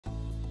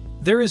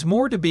There is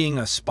more to being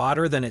a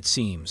spotter than it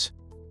seems.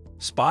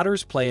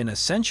 Spotters play an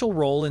essential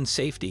role in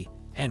safety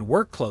and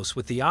work close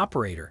with the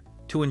operator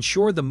to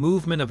ensure the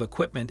movement of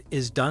equipment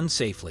is done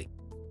safely.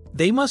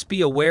 They must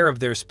be aware of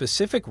their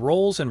specific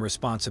roles and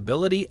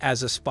responsibility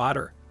as a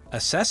spotter,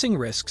 assessing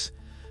risks,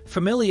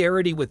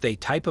 familiarity with the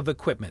type of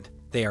equipment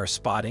they are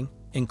spotting,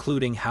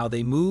 including how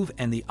they move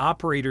and the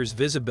operator's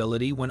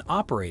visibility when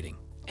operating,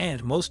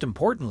 and most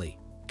importantly,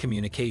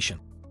 communication.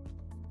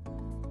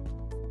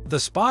 The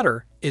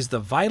spotter is the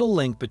vital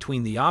link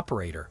between the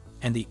operator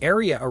and the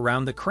area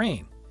around the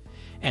crane,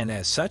 and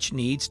as such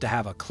needs to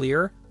have a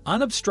clear,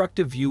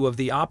 unobstructed view of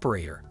the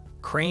operator,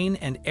 crane,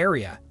 and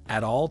area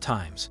at all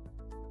times.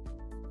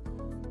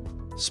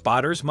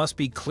 Spotters must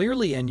be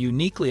clearly and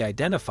uniquely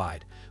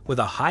identified with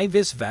a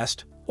high-vis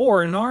vest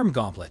or an arm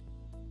gauntlet.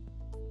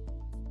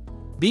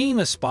 Being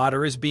a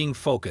spotter is being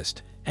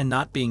focused and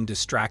not being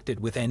distracted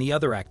with any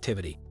other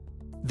activity.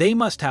 They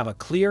must have a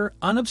clear,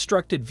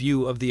 unobstructed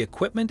view of the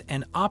equipment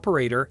and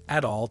operator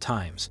at all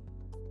times.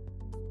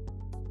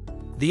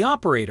 The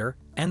operator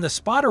and the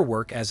spotter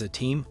work as a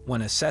team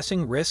when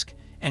assessing risk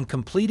and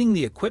completing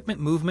the equipment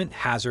movement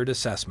hazard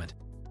assessment.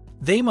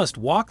 They must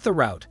walk the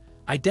route,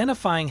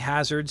 identifying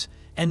hazards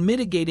and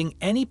mitigating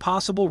any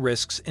possible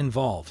risks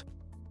involved.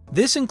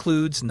 This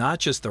includes not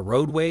just the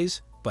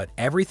roadways, but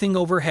everything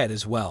overhead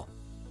as well.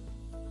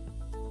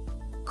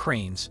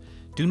 Cranes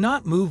do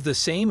not move the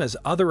same as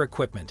other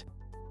equipment.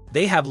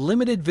 They have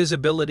limited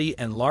visibility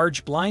and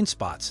large blind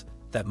spots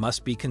that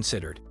must be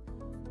considered.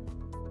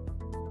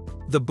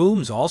 The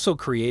booms also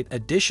create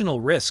additional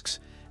risks,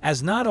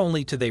 as not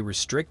only do they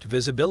restrict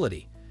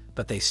visibility,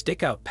 but they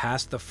stick out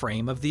past the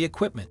frame of the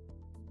equipment.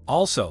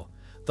 Also,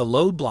 the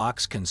load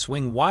blocks can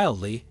swing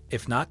wildly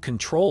if not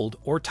controlled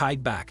or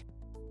tied back.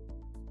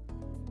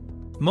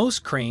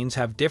 Most cranes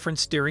have different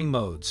steering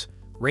modes,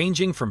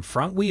 ranging from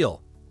front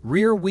wheel,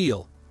 rear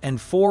wheel, and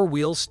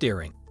four-wheel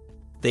steering.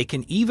 They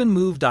can even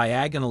move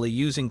diagonally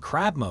using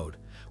crab mode,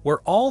 where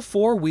all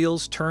four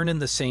wheels turn in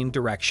the same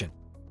direction.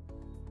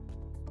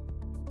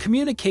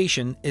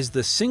 Communication is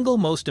the single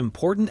most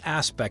important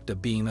aspect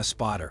of being a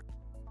spotter.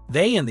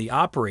 They and the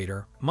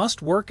operator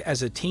must work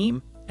as a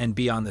team and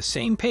be on the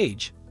same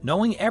page,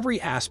 knowing every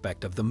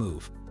aspect of the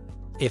move.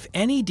 If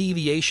any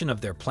deviation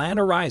of their plan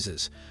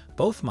arises,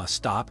 both must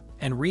stop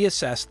and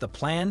reassess the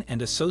plan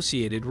and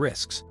associated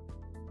risks.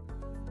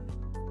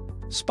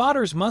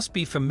 Spotters must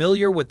be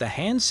familiar with the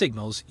hand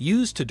signals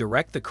used to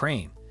direct the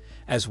crane,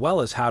 as well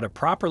as how to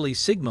properly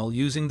signal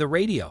using the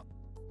radio.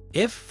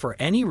 If, for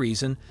any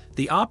reason,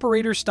 the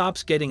operator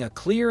stops getting a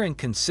clear and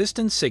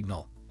consistent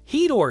signal,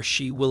 he or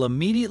she will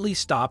immediately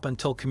stop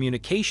until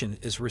communication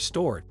is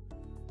restored.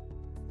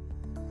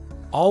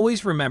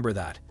 Always remember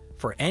that,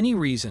 for any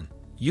reason,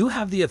 you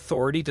have the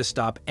authority to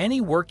stop any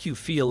work you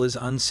feel is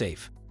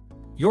unsafe.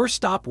 Your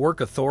stop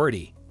work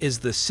authority is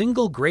the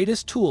single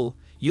greatest tool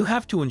you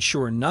have to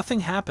ensure nothing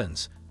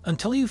happens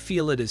until you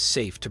feel it is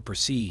safe to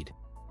proceed.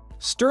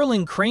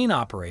 Sterling crane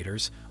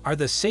operators are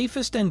the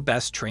safest and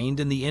best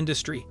trained in the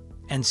industry,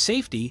 and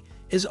safety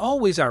is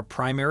always our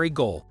primary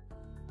goal.